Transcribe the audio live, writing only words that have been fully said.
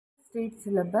State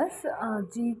syllabus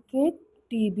GK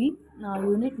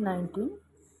Unit 19.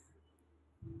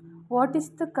 What is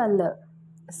the color?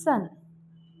 Sun,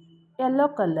 yellow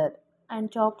color,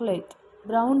 and chocolate,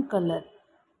 brown color,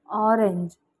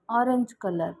 orange, orange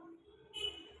color.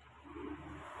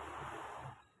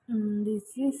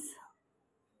 This is,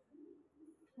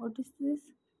 what is this?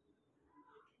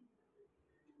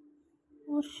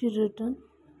 What's she written?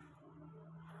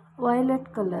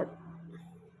 Violet color,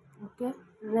 okay,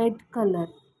 red color,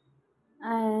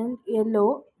 and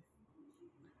yellow,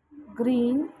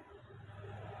 green,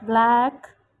 black,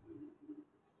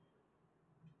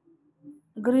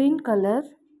 green color,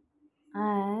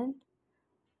 and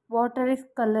water is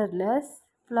colorless,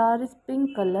 flower is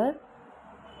pink color,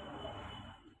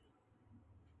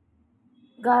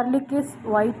 garlic is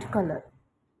white color.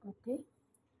 Okay.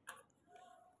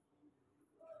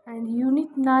 And unit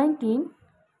 19,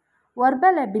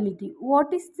 verbal ability.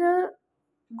 What is the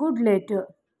good letter?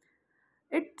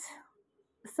 It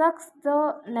sucks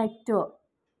the nectar.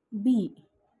 B.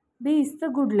 B is the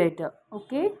good letter.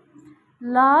 Okay.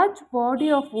 Large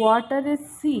body of water is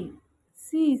C.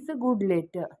 C is a good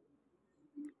letter.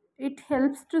 It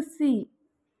helps to see.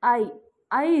 I.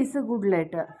 I is a good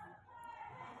letter.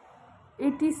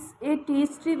 It is a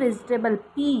tasty vegetable.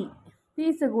 P. P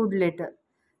is a good letter.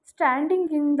 Standing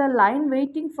in the line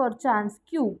waiting for chance.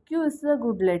 Q. Q is a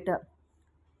good letter.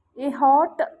 A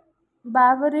hot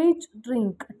beverage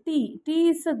drink. T. T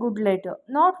is a good letter.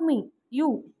 Not me.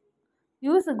 You.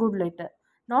 U is a good letter.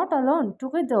 Not alone.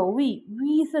 Together. We.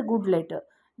 We is a good letter.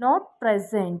 Not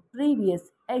present. Previous.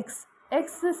 X.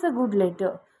 X is a good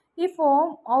letter. A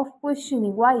form of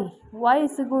questioning. Why? Why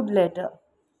is a good letter.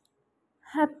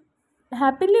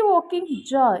 Happily walking.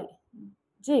 Joy.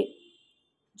 J.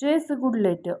 J is a good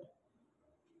letter.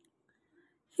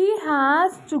 He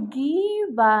has to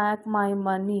give back my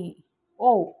money.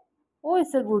 Oh. Oh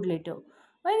is a good letter.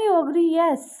 When you agree,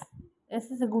 yes.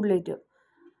 Yes is a good letter.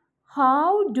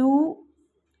 How do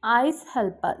eyes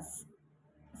help us?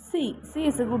 C. C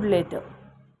is a good letter.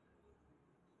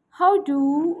 How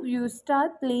do you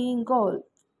start playing golf?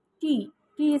 T.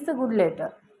 T is a good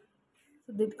letter.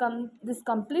 So this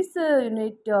completes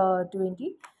unit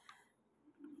 20.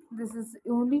 This is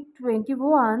unit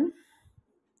 21.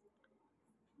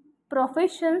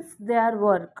 Professions, their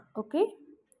work. Okay.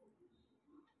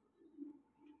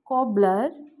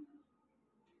 Cobbler,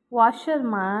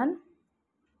 washerman,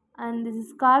 and this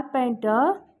is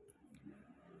carpenter.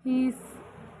 He is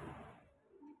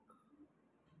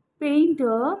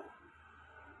painter,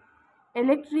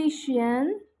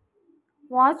 electrician,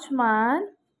 watchman,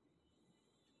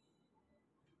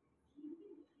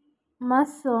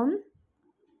 mason,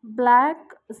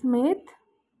 blacksmith,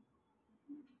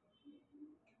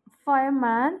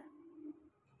 fireman,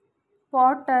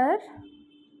 potter,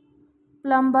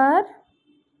 plumber,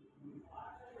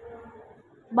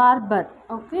 barber.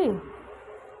 Okay,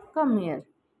 come here.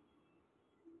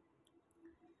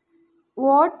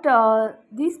 What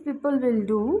these people will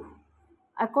do,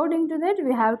 according to that,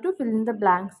 we have to fill in the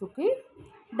blanks. Okay.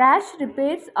 Dash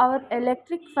repairs our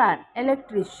electric fan,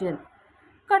 electrician.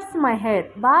 Cuts my hair,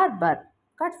 barber.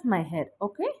 Cuts my hair.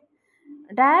 Okay.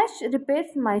 Dash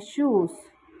repairs my shoes.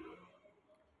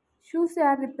 Shoes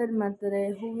ಯಾರು repair ಮಾಡ್ತಾರೆ?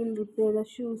 Who will repair the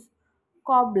shoes?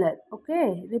 Cobbler. Okay,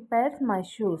 repairs my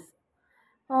shoes.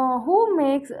 Who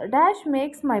makes dash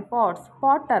makes my pots?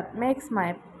 Potter makes my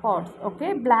pots.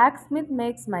 Okay, blacksmith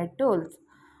makes my tools.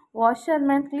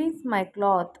 Washerman cleans my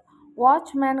cloth.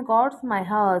 Watchman guards my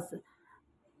house.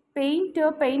 Painter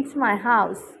paints my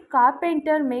house.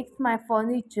 Carpenter makes my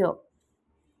furniture.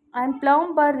 And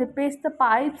plumber repairs the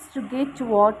pipes to get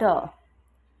water.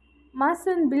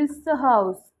 Mason builds the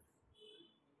house.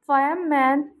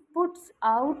 Fireman puts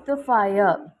out the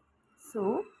fire. So,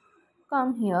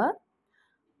 come here.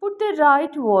 Put the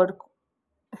right word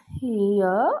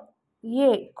here.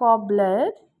 A.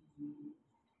 Cobbler.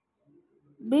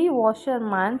 B.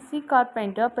 Washerman. C.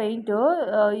 Carpenter, painter.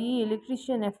 E.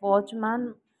 Electrician. F.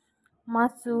 Watchman.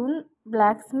 Mason.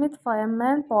 Blacksmith.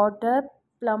 Fireman. Potter.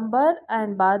 Plumber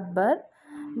and barber.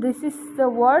 This is the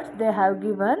words they have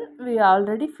given. We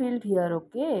already filled here.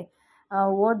 Okay.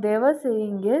 What they were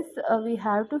saying is we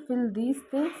have to fill these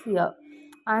things here.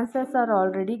 Answers are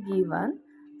already given.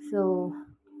 So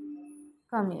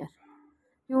come here.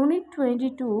 Unit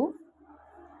 22,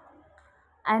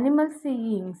 animal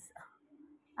sayings.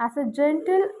 As a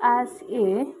gentle as a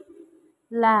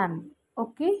lamb.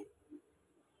 Okay.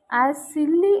 As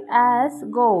silly as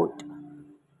goat.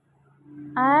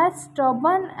 As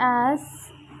stubborn as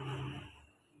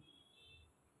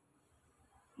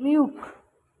milk.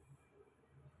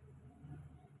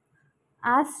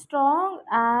 as strong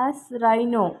as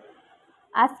rhino,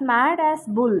 as mad as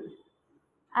bull,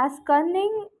 as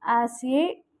cunning as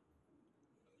a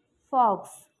fox.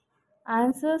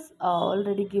 Answers are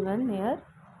already given here.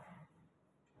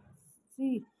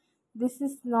 See, this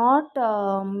is not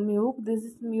mule, this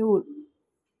is mule.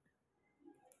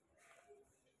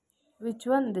 Which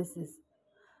one this is?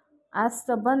 As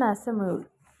stubborn as a mule.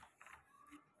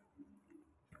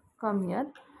 Come here.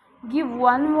 Give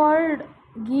one word.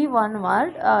 Give one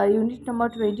word. Unit number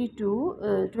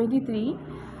 22, 23.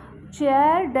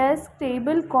 Chair, desk,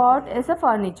 table, cot is a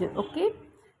furniture. Okay.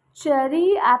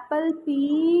 Cherry, apple,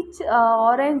 peach,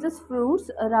 oranges,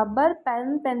 fruits, rubber,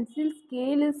 pen, pencil,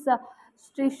 scale is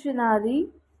stationery.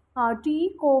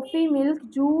 Tea, coffee, milk,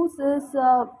 juice is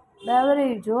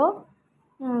beverage.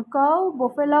 Cow,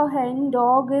 buffalo, hen,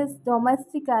 dog is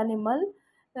domestic animal.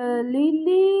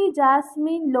 Lily,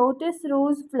 jasmine, lotus,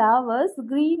 rose, flowers,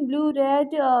 green, blue,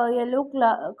 red, yellow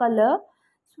color,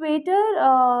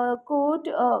 sweater, coat,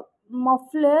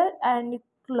 muffler, and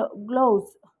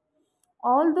gloves.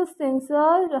 All those things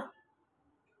are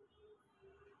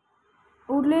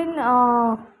woolen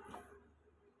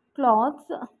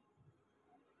cloths.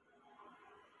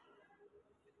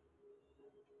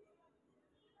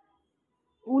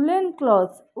 Woolen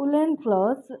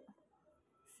cloths.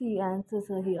 See,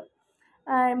 answers are here.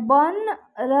 And bun,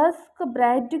 rusk,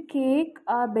 bread, cake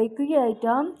are bakery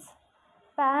items.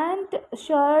 Pant,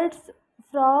 shirts,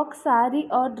 frock, sari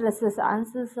or dresses.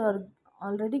 Answers are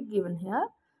already given here.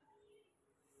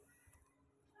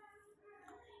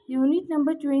 Unit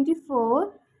number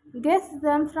 24. Guess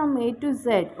them from A to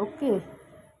Z. Okay.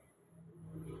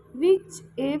 Which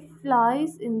A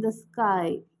flies in the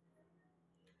sky?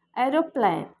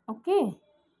 Aeroplane. Okay.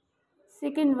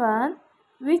 Second one.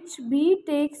 Which B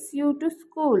takes you to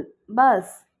school? Bus.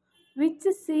 Which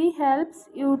C helps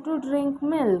you to drink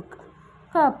milk?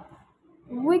 Cup.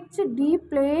 Which D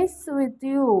plays with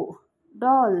you?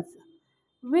 Dolls.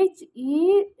 Which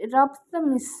E rubs the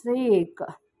mistake?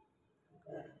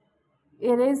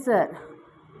 Eraser.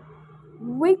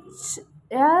 Which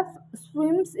F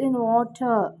swims in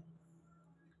water?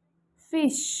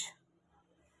 Fish.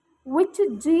 Which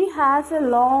G has a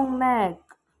long neck?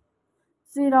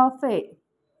 Giraffe.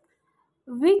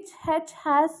 Which H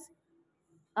has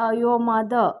your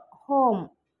mother? Home.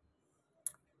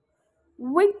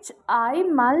 Which I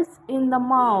melts in the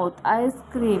mouth? Ice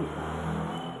cream.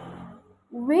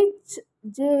 Which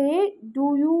J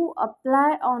do you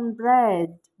apply on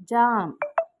bread? Jam.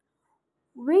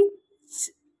 Which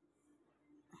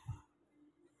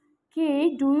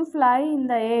K do you fly in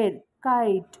the air?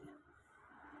 Kite.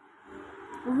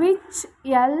 Which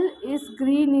L is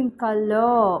green in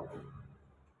color?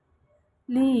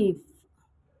 Leaf.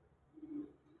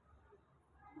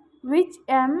 Which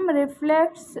M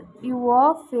reflects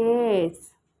your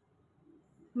face?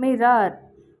 Mirror.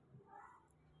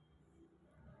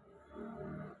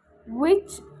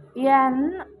 Which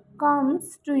N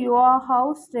comes to your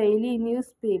house daily?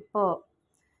 Newspaper.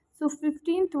 So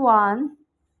 15th one.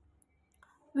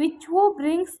 Which O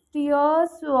brings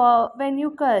tears when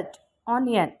you cut?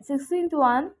 Onion. 16th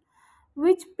one.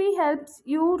 Which P helps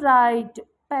you write?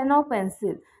 Pen or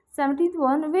pencil. 17th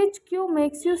one. Which Q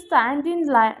makes you stand in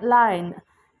line?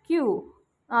 Q.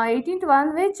 18th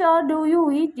one. Which or do you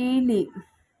eat daily?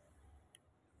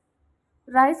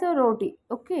 Rice or roti?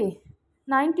 Okay.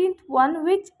 19th one.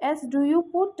 Which S do you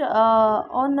put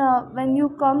on when you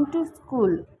come to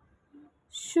school?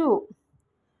 Shoe.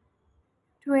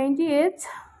 28th.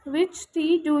 Which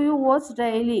T do you watch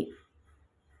daily?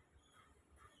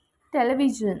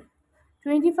 Television.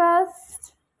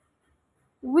 21st.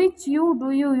 Which U do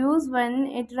you use when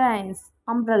it rains?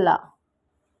 Umbrella.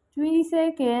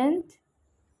 22nd.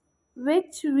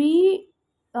 Which V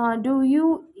do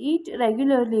you eat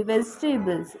regularly?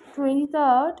 Vegetables.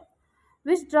 23rd.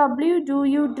 Which W do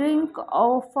you drink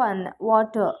often?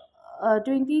 Water.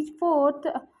 24th.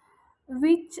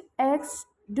 Which X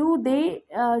do they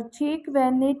check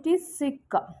when it is sick?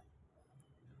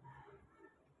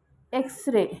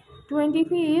 X-ray.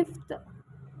 25th.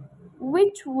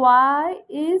 Which Y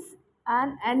is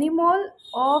an animal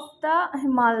of the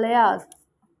Himalayas?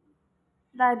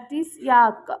 That is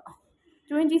yak.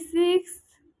 26th.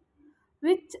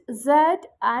 Which Z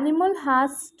animal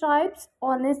has stripes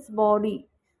on its body?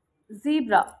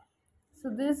 Zebra. So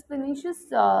this finishes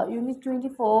unit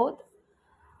 24th.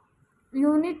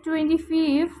 Unit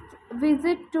 25th.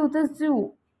 Visit to the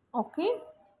zoo. Okay.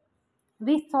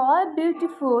 We saw a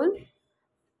beautiful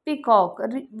peacock.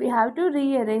 We have to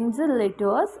rearrange the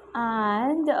letters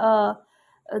and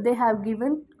they have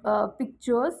given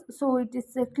pictures, so it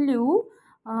is a clue.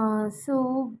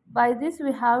 So by this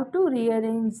we have to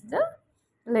rearrange the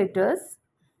letters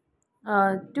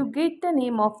to get the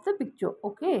name of the picture.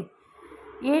 Okay,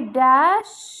 a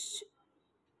dash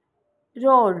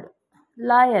roared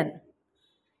lion.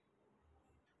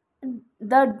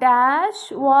 The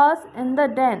dash was in the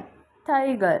den.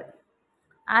 Tiger.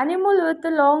 Animal with a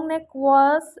long neck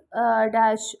was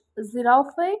dash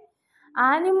giraffe.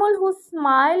 Animal who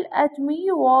smiled at me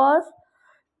was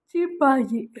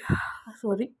chimpanzee.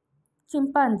 Sorry,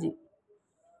 chimpanzee.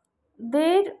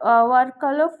 There were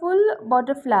colorful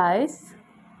butterflies.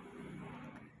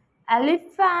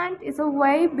 Elephant is a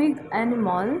very big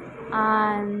animal,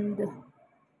 and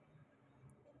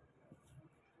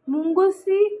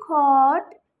Mungusi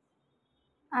caught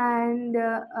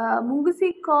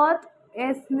Mungusi caught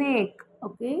a snake.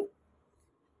 Okay,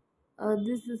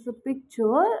 this is a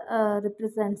picture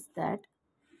represents that.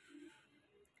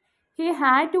 He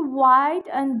had white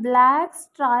and black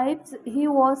stripes. He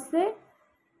was a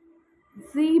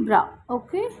zebra.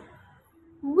 Okay,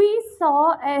 we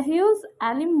saw a huge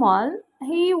animal.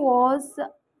 He was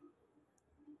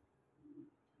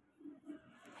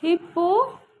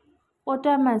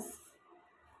hippopotamus.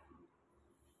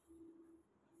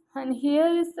 And here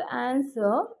is the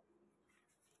answer.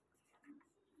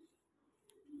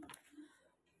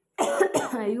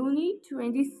 Unit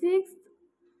 26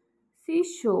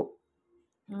 seashore.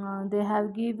 They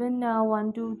have given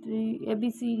 1, 2, 3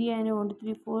 ABCD and 1, 2,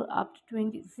 3, 4 up to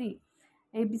 20 C.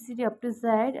 ABCD up to Z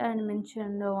and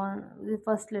mentioned the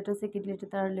first letter, second letter,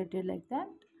 third letter like that.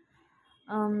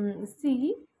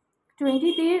 C.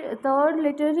 23rd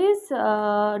letter is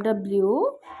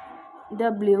W.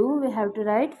 W we have to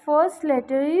write. First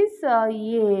letter is A.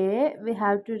 We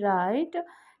have to write.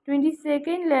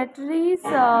 22nd letter is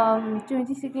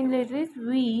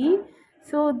V.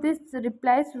 So this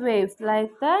replies waves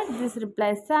like that. This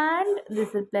replies sand.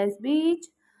 This replies beach,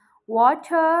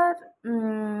 water,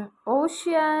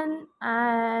 ocean,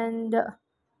 and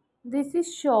this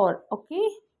is shore. Okay.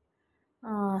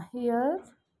 Here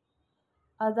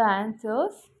are the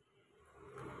answers.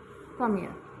 Come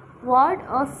here. What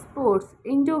are sports?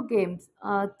 Indoor games.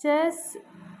 Chess,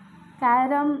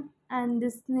 carom, and the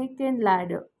snake and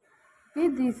ladder. Okay,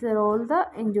 these are all the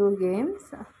indoor games.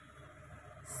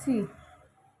 See,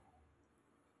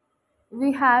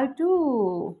 we have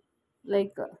to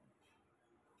like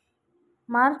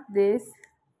mark this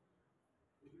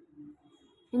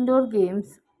indoor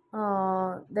games.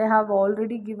 They have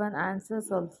already given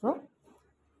answers also.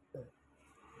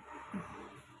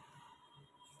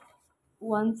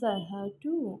 Once I have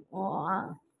to,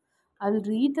 I will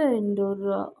read the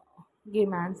indoor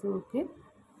game answer. Okay.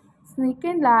 Snake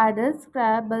and ladder,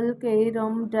 Scrabble,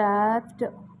 carom, draft,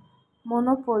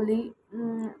 Monopoly,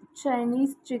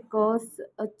 Chinese checkers,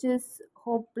 chess,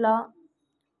 hopla,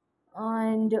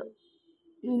 and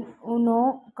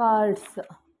Uno cards.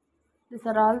 These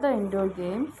are all the indoor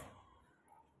games.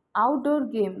 Outdoor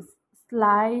games: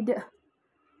 slide,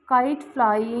 kite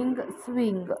flying,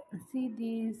 swing. See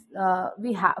these.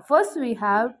 We have first we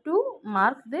have to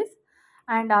mark this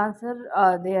and answer.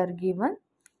 They are given.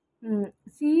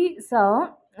 See,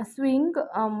 so swing,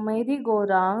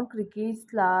 merry-go-round, cricket,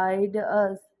 slide,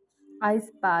 I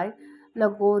spy,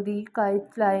 lagori,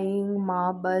 kite flying,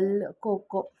 marble,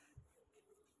 coco.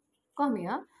 Come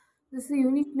here. This is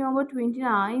unit number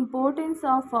 29. Importance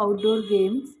of outdoor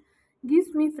games.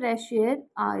 Gives me fresh air.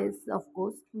 Yes, of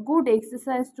course. Good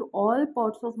exercise to all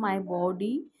parts of my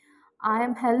body. I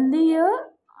am healthier.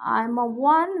 I am a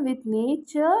one with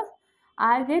nature.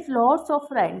 I get lots of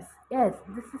friends. Yes,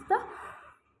 this is the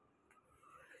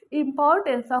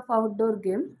importance of outdoor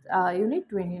games. Unit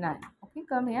 29. Okay,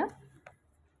 come here.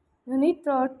 Unit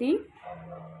 30.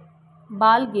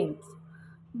 Ball games.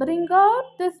 Bring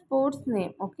out the sports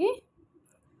name. Okay.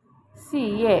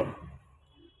 C. A.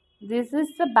 This is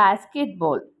a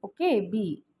basketball. Okay.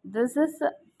 B. This is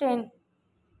a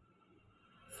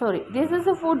sorry. This is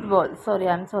a football. Sorry.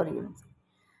 I'm sorry.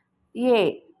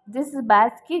 A. This is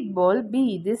basketball.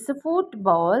 B. This is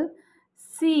football.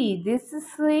 C. This is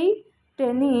a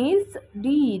tennis.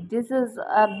 D. This is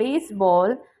a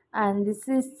baseball. And this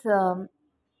is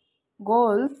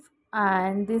golf.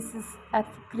 And this is a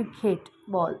cricket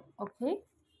ball. Okay.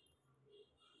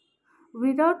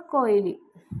 Virat Kohli.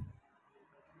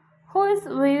 Who is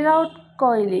Virat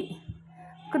Kohli?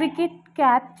 Cricket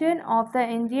captain of the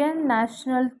Indian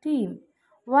national team.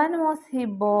 When was he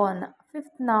born?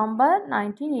 5th November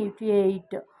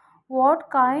 1988. What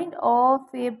kind of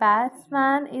a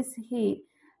batsman is he?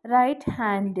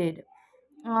 Right-handed.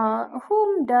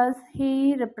 Whom does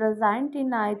he represent in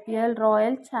IPL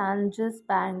Royal Challengers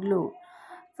Bangalore?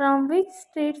 From which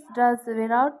states does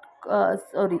Virat?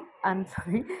 Sorry, I'm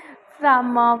sorry.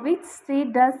 From which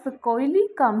state does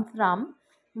Kohli come from?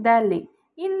 Delhi.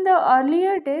 In the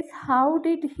earlier days, how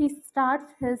did he start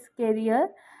his career?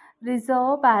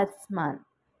 Reserve batsman.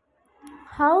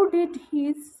 How did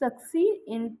he succeed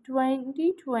in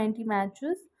 2020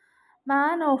 matches?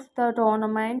 Man of the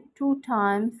tournament two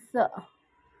times,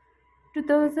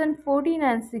 2014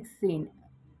 and 16.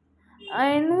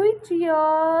 In which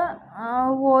year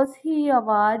was he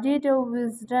awarded a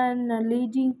Wisden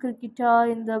leading cricketer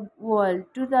in the world?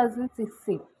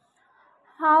 2016.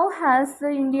 How has the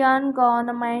Indian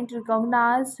government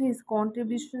recognized his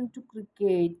contribution to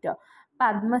cricket?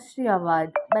 Padma Shri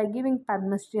Award, by giving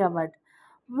Padma Shri Award.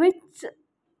 Which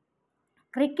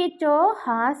cricketer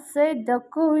has said the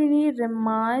Kohli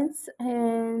reminds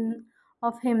him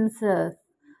of himself?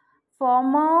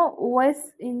 Former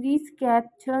West Indies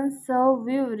captain Sir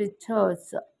Viv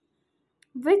Richards.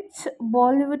 Which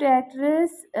Bollywood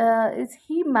actress is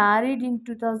he married in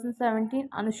 2017?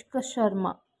 Anushka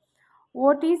Sharma.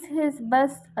 What is his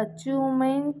best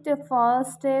achievement?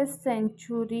 First Test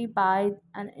century by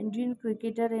an Indian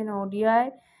cricketer in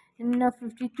ODI in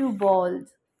 52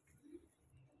 balls.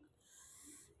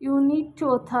 Unit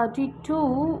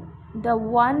 32, the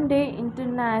One Day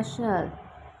International.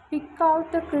 Pick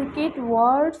out the cricket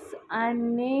words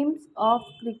and names of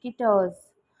cricketers.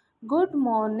 Good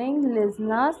morning,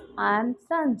 listeners. I am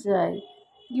Sanjay,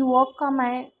 your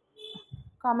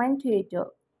commentator,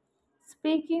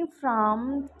 speaking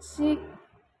from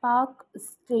Park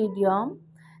Stadium,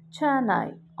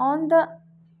 Chennai, on the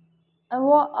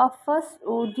a first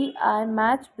ODI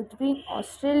match between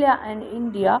Australia and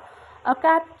India. A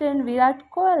captain Virat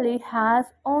Kohli has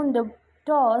won the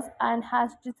toss and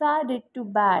has decided to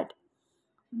bat.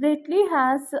 Brickley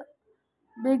has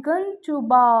begun to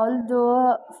bowl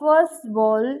the first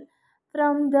ball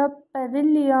from the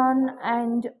pavilion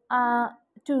and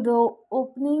to the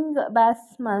opening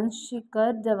batsman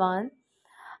Shikhar Dhawan.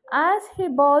 As he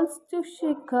bowls to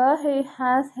Shikhar, he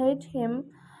has hit him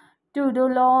to the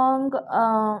long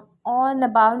on a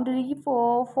boundary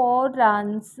for 4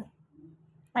 runs.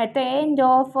 At the end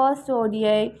of first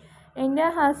ODI,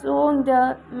 India has won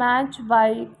the match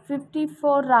by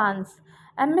 54 runs.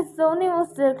 MS Dhoni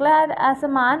was declared as a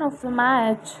man of the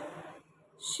match.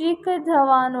 Shikhar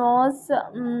Dhawan was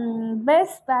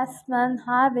best batsman,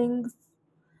 having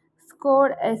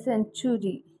scored a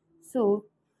century. So,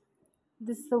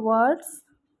 this is the words.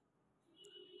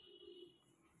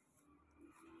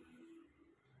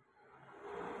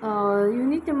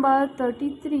 Unit number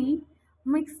 33,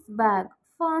 mixed bag,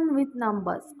 fun with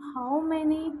numbers. How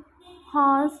many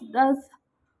horns does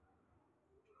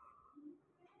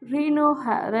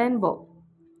rainbow?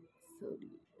 Sorry.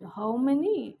 How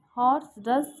many horns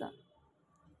does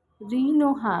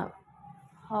Reno have?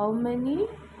 How many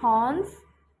horns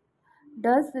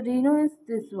does Reno is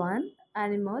this one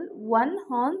animal? One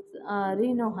horns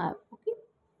Reno have. Okay.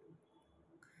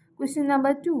 Question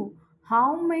number 2.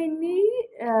 How many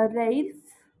rails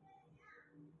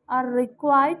are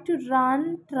required to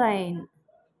run train?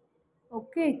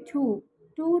 Okay, two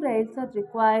rails are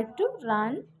required to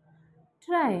run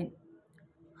train.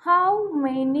 How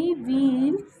many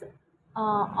wheels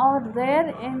are there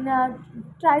in a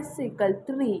tricycle?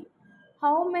 Three.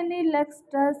 How many legs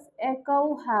does a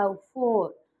cow have?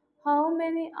 Four. How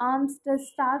many arms does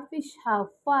starfish have?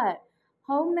 Five.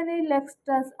 How many legs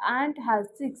does ant have?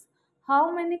 Six.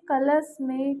 How many colors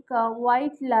make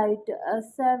white light?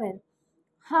 Seven.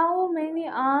 How many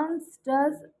arms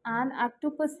does an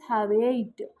octopus have?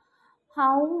 Eight.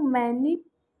 How many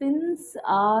pins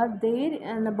are there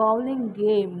in a bowling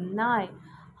game? 9.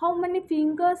 How many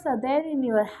fingers are there in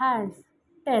your hands?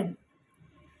 10.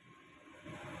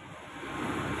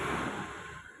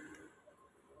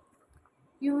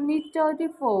 Unit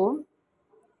 34.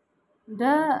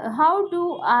 How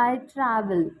do I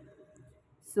travel?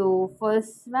 So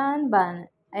first one,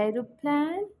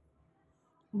 aeroplane,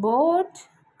 boat,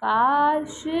 car,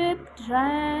 ship,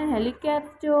 train,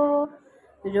 helicopter,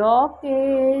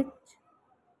 rocket,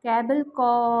 cable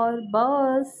car,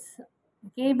 bus,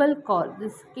 cable car.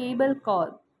 This cable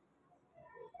car.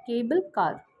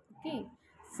 Okay,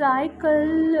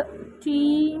 cycle,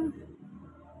 team,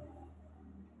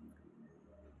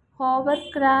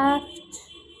 hovercraft,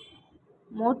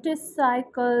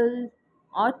 motorcycle,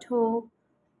 auto,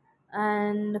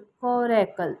 and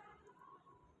coracle.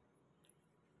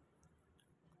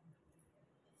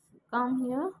 Come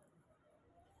here.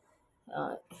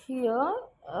 Here,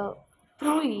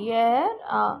 through air,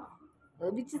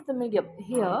 which is the medium.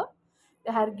 Here,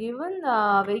 they have given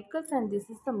vehicles, and this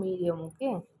is the medium.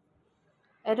 Okay.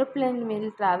 Aeroplane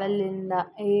will travel in the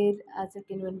air. A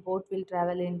second one, boat will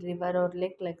travel in river or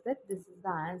lake, like that. This is the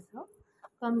answer.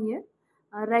 Come here.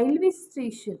 A railway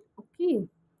station. Okay.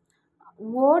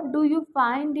 What do you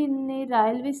find in a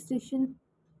railway station?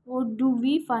 What do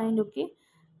we find? Okay.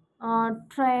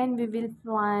 Train we will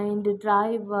find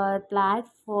driver,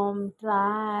 platform,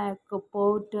 track,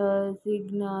 porter,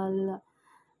 signal,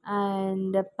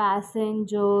 and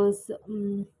passengers,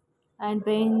 and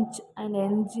bench and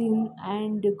engine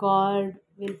and guard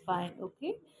will find.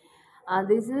 Okay.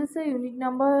 This is a unit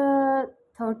number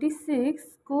 36,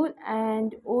 school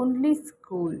and only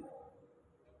school.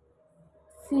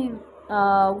 See,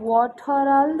 what are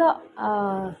all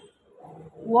the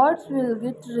words will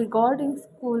get regarding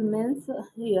school means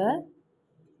here: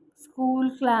 school,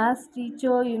 class,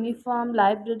 teacher, uniform,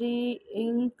 library,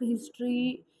 ink,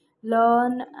 history,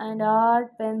 learn and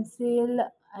art, pencil,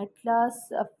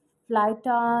 atlas, flight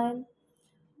time,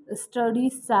 study,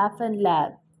 staff and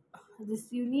lab.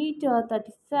 This unit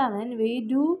 37, where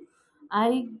do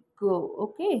I go?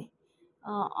 Okay.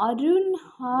 Arun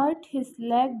hurt his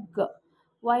leg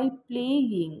while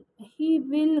playing. He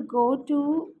will go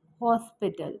to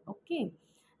hospital. Okay.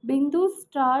 Bindu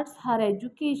starts her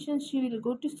education. She will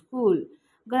go to school.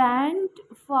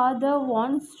 Grandfather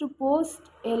wants to post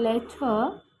a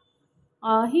letter.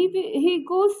 He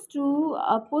goes to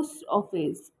a post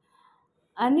office.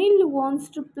 Anil wants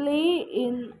to play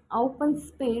in open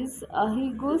space.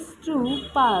 He goes to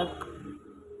park.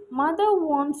 Mother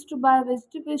wants to buy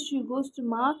vegetables. She goes to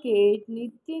market.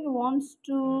 Nitin wants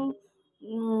to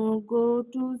go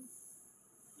to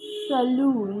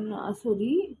saloon.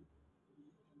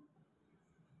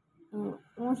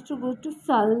 Wants to go to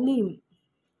Salim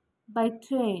by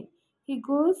train. He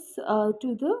goes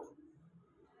to the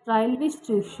railway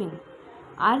station.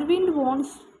 Arvind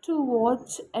wants to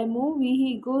watch a movie.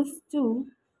 He goes to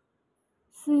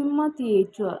cinema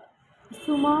theater.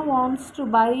 Suma wants to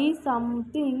buy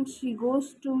something. She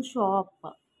goes to shop.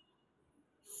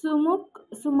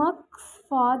 Sumak's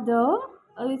father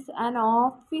is an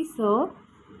officer.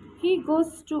 He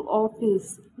goes to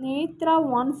office. Netra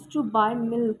wants to buy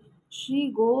milk.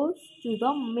 She goes to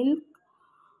the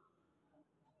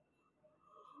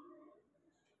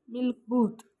milk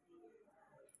booth.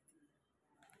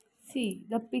 See,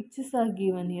 the pictures are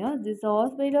given here. This is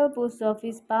hospital, post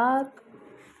office, park.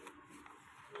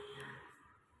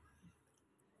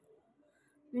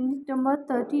 Unit number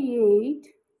 38.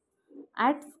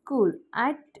 At school,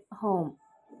 at home.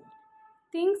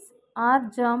 Things are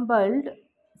jumbled.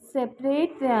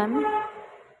 Separate them.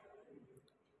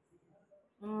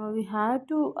 We have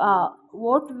to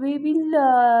what we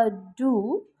will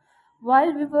do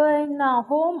while we were in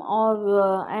home or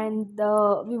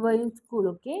we were in school.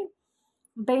 Okay.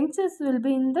 Benches will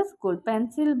be in the school,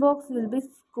 pencil box will be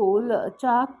school,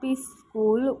 chalk piece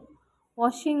school,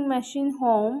 washing machine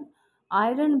home,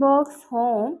 iron box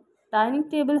home, dining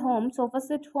table home, sofa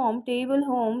set home, table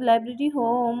home, library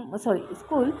home, sorry,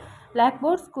 school,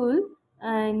 blackboard school,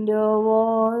 and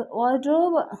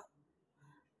wardrobe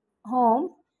home.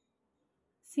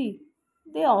 See,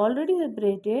 they already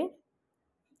separated.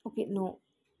 Okay, no,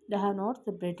 they have not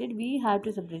separated. We have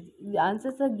to separate. The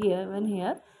answers are given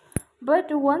here,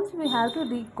 but once we have to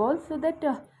recall so that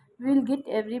we'll get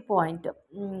every point.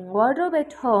 Wardrobe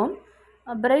at home,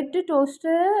 bread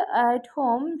toaster at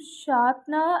home,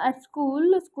 sharpener at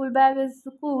school, school bag is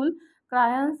school,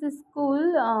 crayons is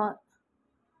school,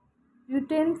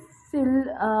 utensil,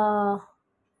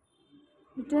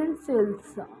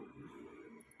 utensils,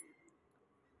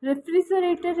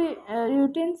 refrigerator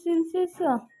utensils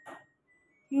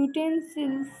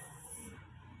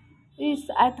is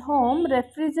at home,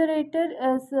 refrigerator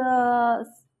is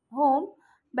home,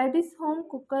 bed is home,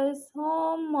 cooker is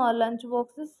home, lunch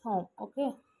box is home.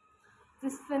 Okay,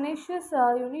 this finishes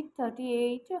unit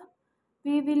 38.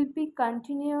 We will be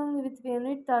continuing with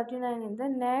unit 39 in the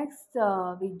next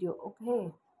video.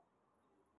 Okay.